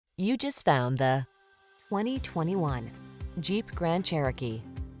You just found the 2021 Jeep Grand Cherokee.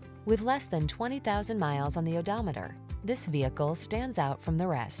 With less than 20,000 miles on the odometer, this vehicle stands out from the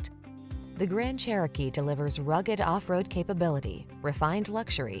rest. The Grand Cherokee delivers rugged off-road capability, refined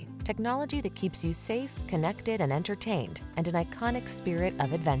luxury, technology that keeps you safe, connected, and entertained, and an iconic spirit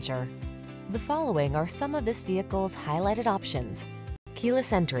of adventure. The following are some of this vehicle's highlighted options: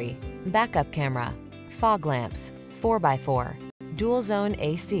 keyless entry, backup camera, fog lamps, 4x4, dual zone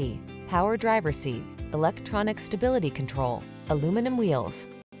AC, power driver seat, electronic stability control, aluminum wheels,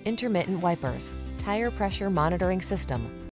 intermittent wipers, tire pressure monitoring system,